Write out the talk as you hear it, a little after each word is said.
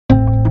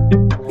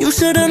You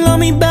should've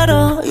loved me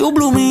better. You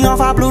blew me off,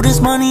 I blew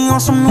this money on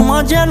some new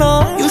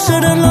Margiela. You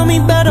should've loved me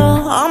better.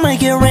 I'll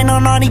make it rain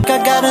on Naughty,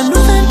 I got a new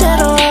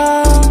vendetta.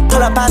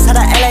 Pull up outside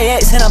of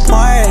LAX in a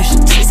Porsche.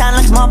 She sound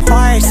like my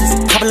parts.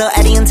 Pop a little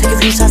Eddie and take a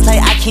few shots like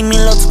I keep me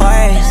little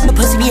Taurus. The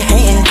pussy be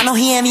hating, I know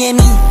he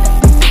envying me.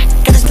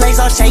 Got this place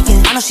all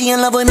shaking, I know she in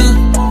love with me.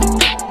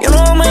 You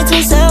know I'm way too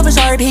selfish,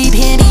 RP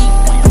Penny.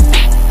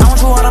 I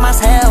want you all to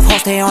myself,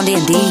 hold stay on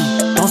D&D.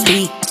 Don't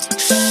speak,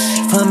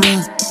 shh, for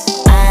me.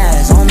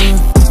 Eyes on me,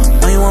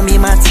 know you won't be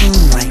my team,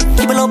 right?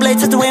 Keep a little blade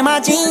tucked away my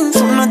jeans.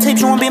 Shooting on tape,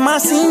 you won't be my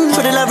scene.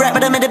 Should've love rap,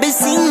 but I made a bit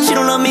scene. She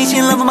don't love me, she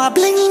in love with my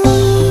bling.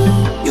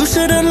 You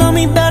should've loved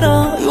me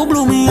better. You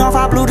blew me off,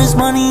 I blew this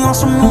money on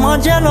some new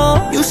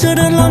Margiela. You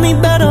should've loved me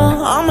better.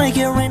 I'll make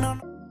it rain on.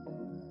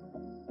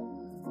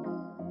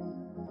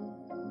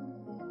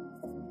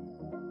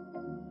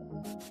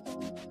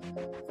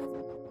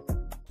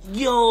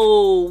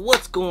 Yo,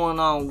 what's going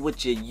on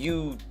with your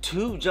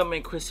YouTube?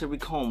 Jumpman Chris here. We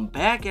come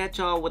back at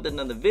y'all with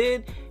another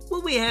vid.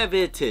 What we have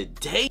here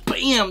today?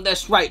 Bam,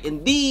 that's right.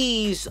 And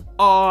these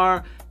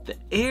are the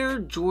Air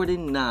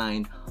Jordan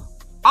 9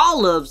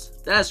 Olives.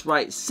 That's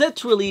right. Set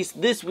to release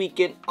this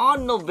weekend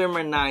on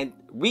November 9th.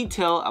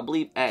 Retail, I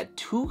believe, at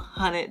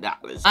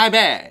 $200. My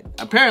bad.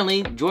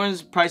 Apparently,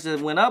 Jordan's prices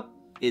went up.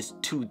 It's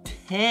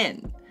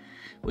 $210,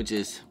 which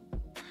is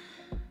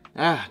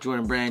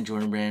Jordan brand.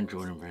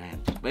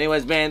 But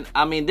anyways, man,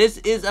 I mean, this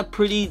is a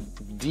pretty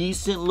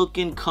decent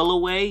looking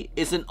colorway.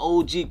 It's an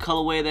OG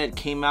colorway that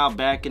came out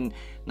back in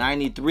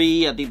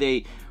 '93. I think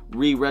they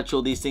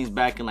re-retro these things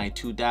back in like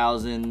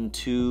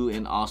 2002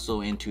 and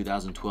also in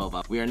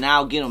 2012. We are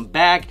now getting them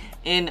back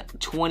in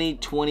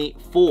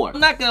 2024. I'm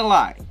not gonna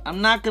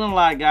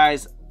lie,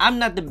 guys. I'm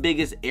not the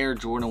biggest Air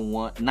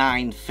Jordan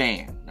 9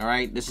 fan. All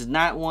right, this is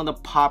not one of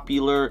the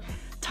popular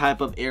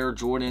type of Air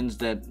Jordans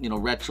that, you know,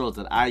 retros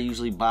that I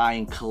usually buy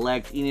and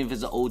collect, even if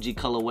it's an OG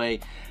colorway.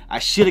 I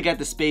should have got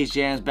the Space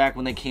Jams back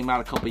when they came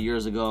out a couple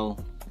years ago.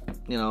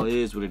 You know, it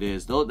is what it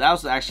is. Though that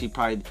was actually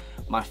probably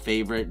my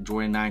favorite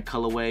Jordan 9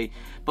 colorway.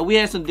 But we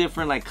had some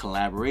different like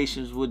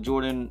collaborations with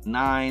Jordan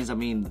 9s. I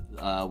mean,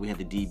 we had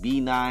the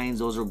DB 9s.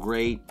 Those are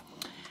great.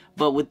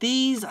 But with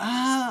these,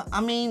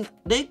 I mean,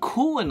 they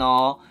cool and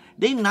all.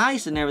 They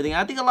nice and everything.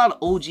 I think a lot of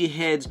OG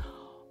heads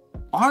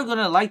are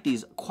gonna like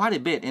these quite a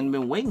bit and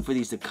been waiting for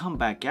these to come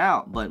back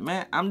out. But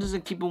man, I'm just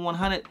gonna keep it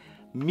 100.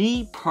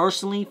 Me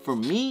personally, for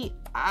me,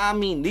 I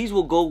mean, these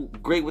will go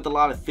great with a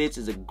lot of fits.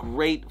 It's a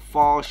great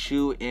fall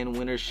shoe and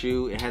winter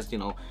shoe. It has, you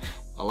know,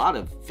 a lot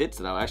of fits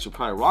that I'll actually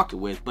probably rock it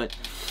with. But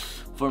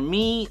for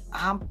me,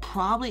 I'm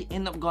probably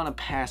end up gonna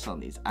pass on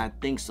these. I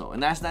think so.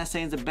 And that's not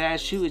saying it's a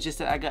bad shoe. It's just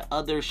that I got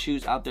other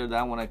shoes out there that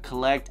I want to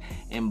collect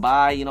and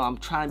buy. You know, I'm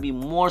trying to be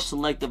more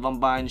selective on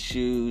buying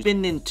shoes.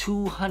 Spending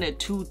 $200,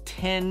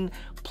 $210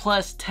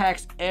 plus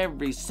tax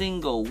every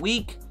single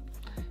week.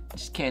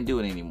 Just can't do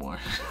it anymore.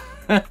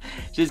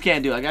 Just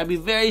can't do it. I gotta be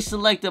very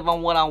selective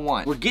on what I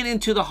want. We're getting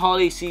into the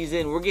holiday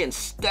season. We're getting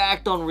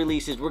stacked on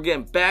releases. We're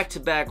getting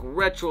back-to-back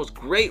retros,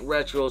 great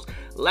retros.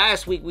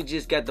 Last week we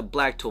just got the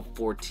Black Toe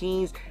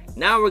 14s.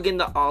 Now we're getting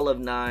the Olive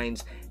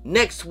 9s.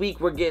 Next week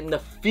we're getting the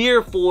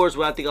Fear 4s,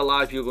 what I think a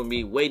lot of people are gonna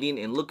be waiting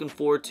and looking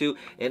forward to.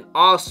 And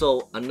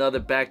also another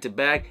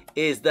back-to-back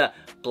is the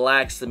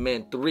Black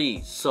Cement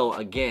 3s. So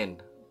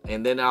again,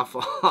 and then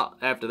after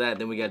that,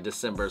 then we got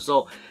December.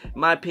 So in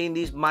my opinion,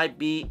 these might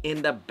be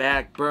in the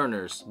back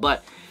burners.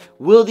 But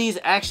will these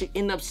actually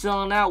end up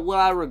selling out? Will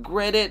I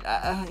regret it?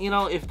 You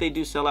know, if they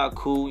do sell out,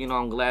 cool. You know,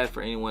 I'm glad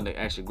for anyone to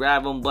actually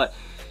grab them. But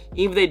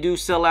even if they do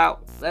sell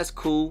out, that's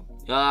cool.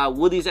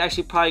 Will these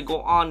actually probably go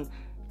on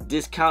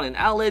discount in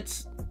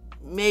outlets?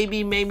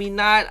 Maybe, maybe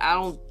not.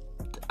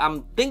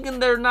 I'm thinking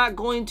they're not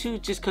going to,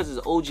 just because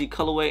it's OG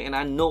colorway, and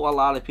I know a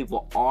lot of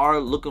people are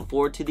looking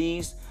forward to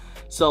these.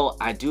 So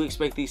I do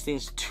expect these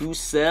things to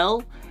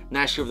sell.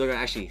 Not sure if they're gonna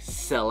actually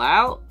sell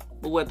out,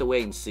 but we'll have to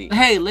wait and see.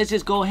 Hey, let's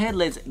just go ahead.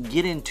 Let's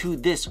get into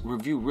this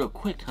review real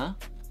quick, huh?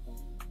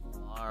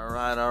 All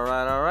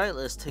right.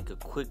 Let's take a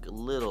quick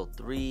little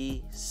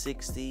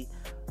 360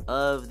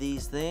 of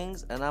these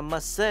things, and I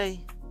must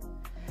say,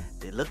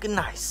 they're looking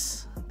nice.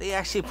 They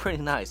actually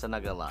pretty nice, I'm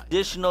not gonna lie.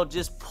 Additional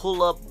just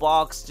pull-up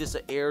box, just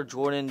an Air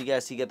Jordan. You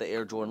guys see, got the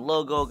Air Jordan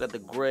logo, got the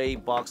gray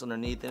box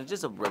underneath, and it's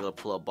just a regular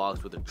pull-up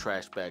box with a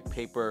trash bag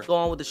paper. Go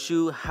on with the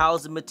shoe.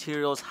 How's the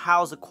materials?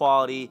 How's the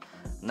quality?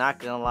 Not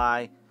gonna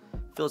lie,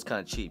 feels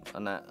kind of cheap.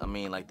 I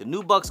mean, like the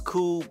new buck's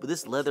cool, but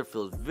this leather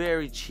feels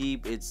very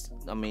cheap.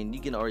 I mean,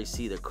 you can already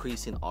see the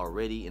creasing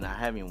already, and I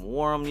haven't even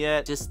worn them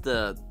yet. Just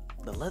the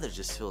leather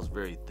just feels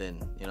very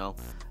thin, you know.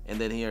 And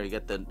then here you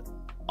got the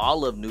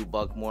olive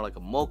nubuck, more like a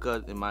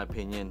mocha in my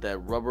opinion. That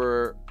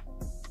rubber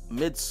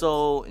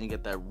midsole, and you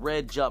get that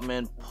red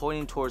Jumpman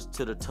pointing towards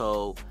to the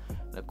toe.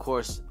 And of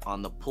course,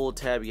 on the pull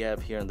tab you have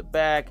here in the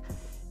back,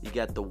 you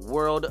got the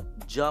World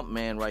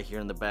Jumpman right here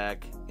in the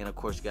back. And of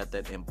course, you got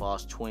that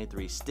embossed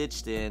 23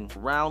 stitched in.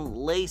 Round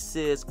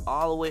laces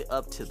all the way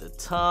up to the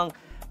tongue.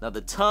 Now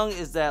the tongue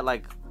is that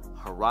like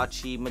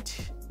Hirachi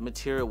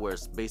material where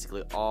it's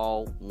basically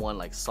all one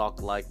like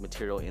sock-like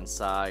material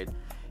inside.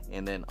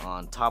 And then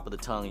on top of the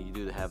tongue, you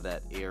do have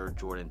that Air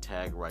Jordan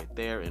tag right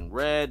there in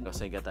red.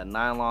 So you got that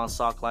nylon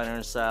sock liner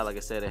inside. Like I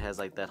said, it has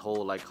like that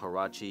whole like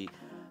Huarache,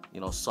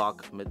 you know,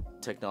 sock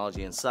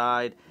technology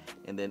inside.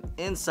 And then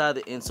inside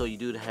the insole, you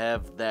do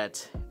have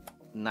that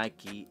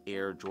Nike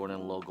Air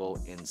Jordan logo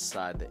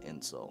inside the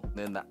insole.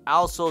 Then the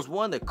outsole is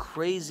one of the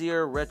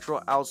crazier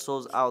retro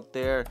outsoles out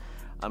there.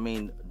 I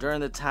mean,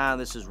 during the time,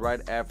 this is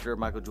right after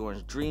Michael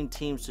Jordan's Dream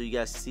Team, so you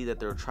guys see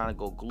that they're trying to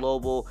go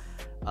global.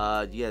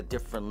 You got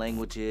different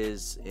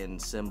languages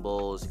and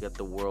symbols. You got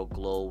the world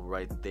globe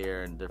right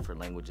there and different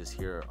languages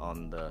here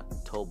on the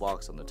toe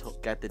box.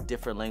 Got the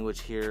different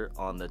language here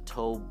on the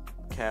toe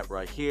cap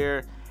right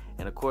here.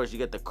 And of course, you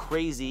got the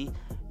crazy,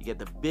 you get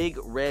the big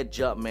red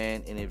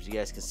Jumpman, and if you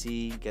guys can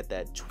see, you get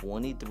that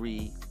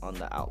 23 on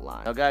the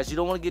outline. Now guys, you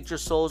don't want to get your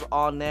soles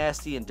all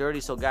nasty and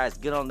dirty, so guys,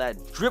 get on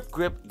that drip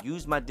grip.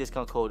 Use my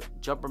discount code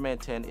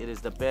JUMPERMAN10. It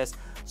is the best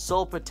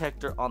sole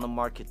protector on the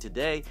market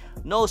today.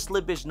 No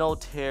slippage, no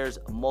tears,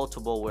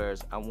 multiple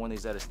wears. I won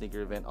these at a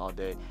sneaker event all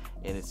day,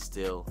 and it's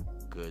still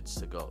good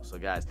to go. So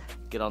guys,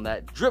 get on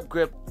that drip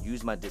grip.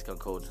 Use my discount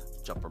code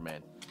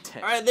JUMPERMAN10.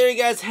 All right, there you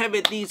guys have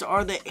it. These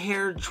are the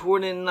Air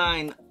Jordan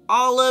 9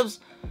 Olives.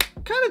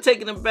 Kind of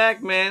taking them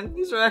back, man.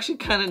 These are actually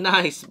kind of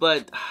nice,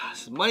 but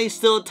money's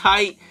still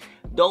tight.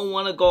 Don't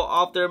want to go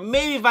off there.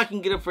 Maybe if I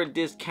can get them for a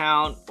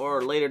discount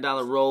or later down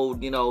the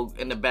road, you know,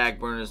 in the back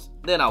burners,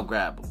 then I'll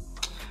grab them.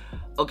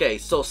 Okay,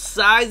 so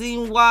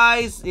sizing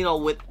wise, you know,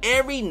 with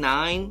every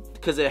 9,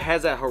 because it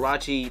has that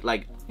Huarache,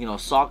 like, you know,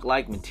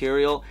 sock-like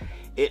material,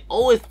 it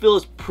always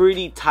feels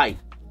pretty tight.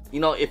 You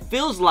know, it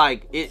feels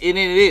like, and it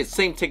is,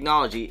 same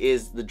technology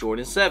is the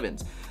Jordan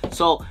 7s.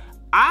 So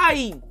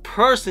I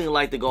personally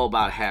like to go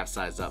about half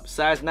size up.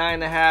 Size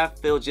 9.5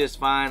 feels just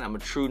fine. I'm a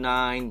true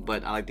 9,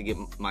 but I like to get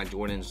my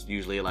Jordans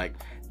usually like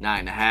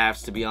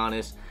 9.5s, to be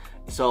honest.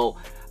 So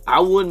I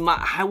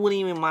wouldn't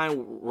even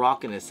mind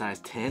rocking a size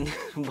 10,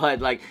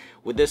 but like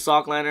with this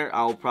sock liner,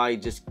 I'll probably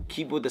just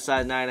keep with the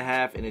size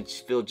 9.5 and it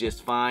feels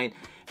just fine.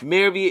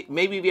 Maybe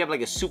if you have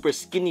like a super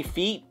skinny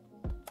feet,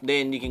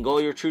 then you can go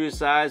your true to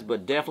size,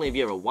 but definitely if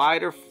you have a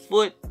wider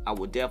foot, I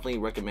would definitely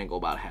recommend go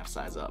about half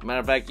size up. Matter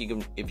of fact, you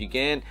can, if you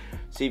can,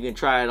 see if you can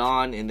try it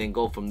on and then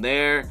go from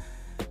there.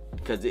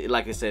 Because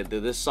like I said,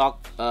 this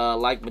sock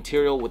like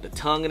material with the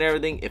tongue and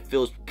everything, it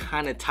feels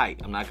kind of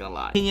tight, I'm not gonna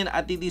lie.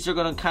 I think these are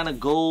gonna kind of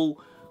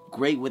go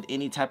great with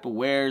any type of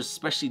wears,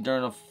 especially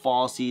during the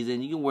fall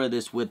season. You can wear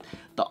this with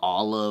the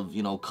olive,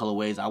 you know,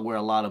 colorways. I wear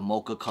a lot of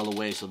mocha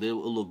colorways, so they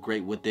will look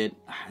great with it.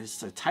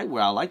 It's a tight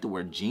wear. I like to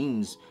wear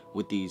jeans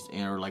with these,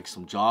 or like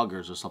some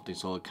joggers or something,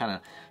 so it kind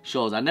of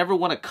shows. I never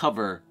want to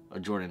cover a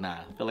Jordan 9.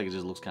 I feel like it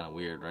just looks kind of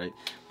weird, right?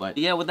 But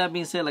yeah, with that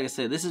being said, like I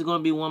said, this is going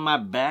to be one of my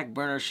back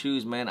burner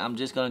shoes, man. I'm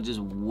just going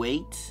to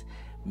wait.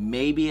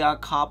 Maybe I'll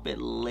cop it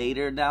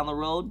later down the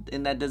road,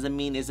 and that doesn't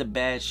mean it's a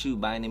bad shoe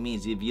by any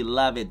means. If you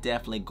love it,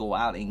 definitely go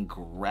out and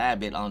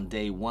grab it on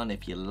day one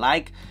if you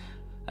like.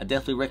 I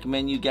definitely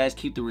recommend you guys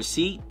keep the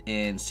receipt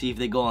and see if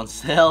they go on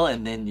sale,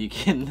 and then you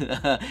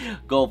can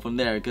go from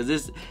there. Because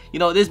this, you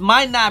know, this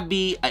might not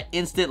be an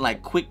instant,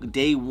 like quick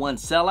day one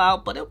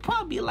sellout, but it'll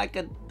probably be like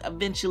a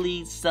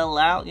eventually sell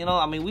out. You know,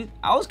 I mean,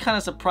 I was kind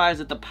of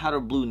surprised that the powder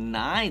blue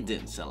 9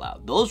 didn't sell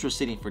out. Those were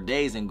sitting for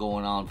days and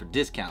going on for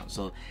discount.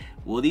 So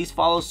will these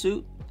follow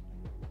suit?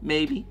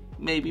 Maybe,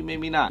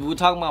 maybe not. We're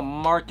talking about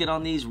market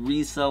on these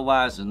resale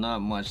wise. There's not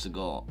much to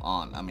go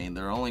on. I mean,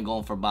 they're only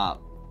going for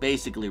about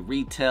basically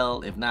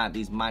retail. If not,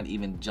 these might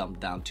even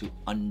jump down to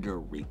under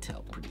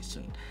retail pretty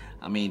soon.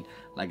 I mean,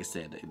 like I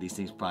said, these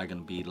things probably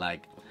gonna be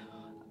like,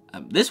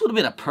 this would have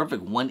been a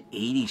perfect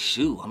 180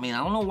 shoe. I mean,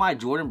 I don't know why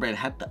Jordan Brand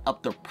had to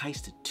up their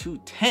price to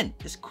 210.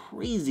 It's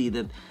crazy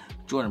that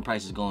Jordan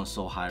price is going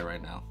so high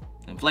right now.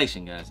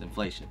 Inflation, guys,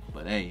 inflation.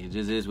 But hey, it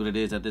just is what it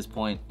is at this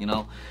point, you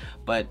know.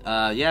 But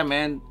yeah,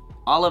 man,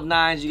 Olive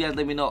 9s, you guys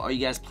let me know. Are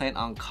you guys planning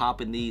on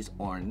copping these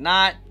or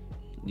not?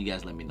 You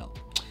guys let me know.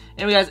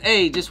 Anyway, guys,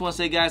 hey, just want to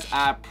say, guys,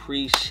 I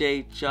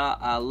appreciate y'all.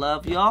 I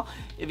love y'all.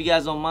 If you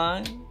guys don't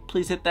mind,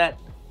 please hit that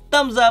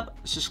thumbs up.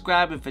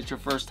 Subscribe if it's your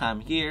first time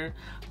here.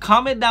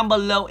 Comment down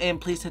below, and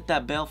please hit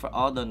that bell for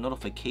all the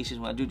notifications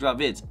when I do drop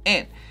vids.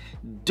 And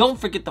don't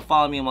forget to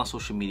follow me on my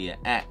social media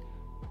at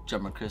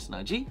Chris on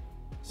IG,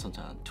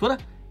 sometime on Twitter,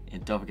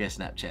 and don't forget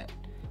Snapchat.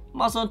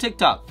 I'm also on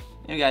TikTok.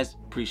 Anyway, guys,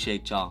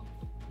 appreciate y'all.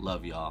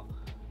 Love y'all.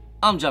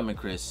 I'm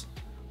Chris.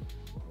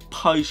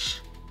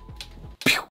 Peace.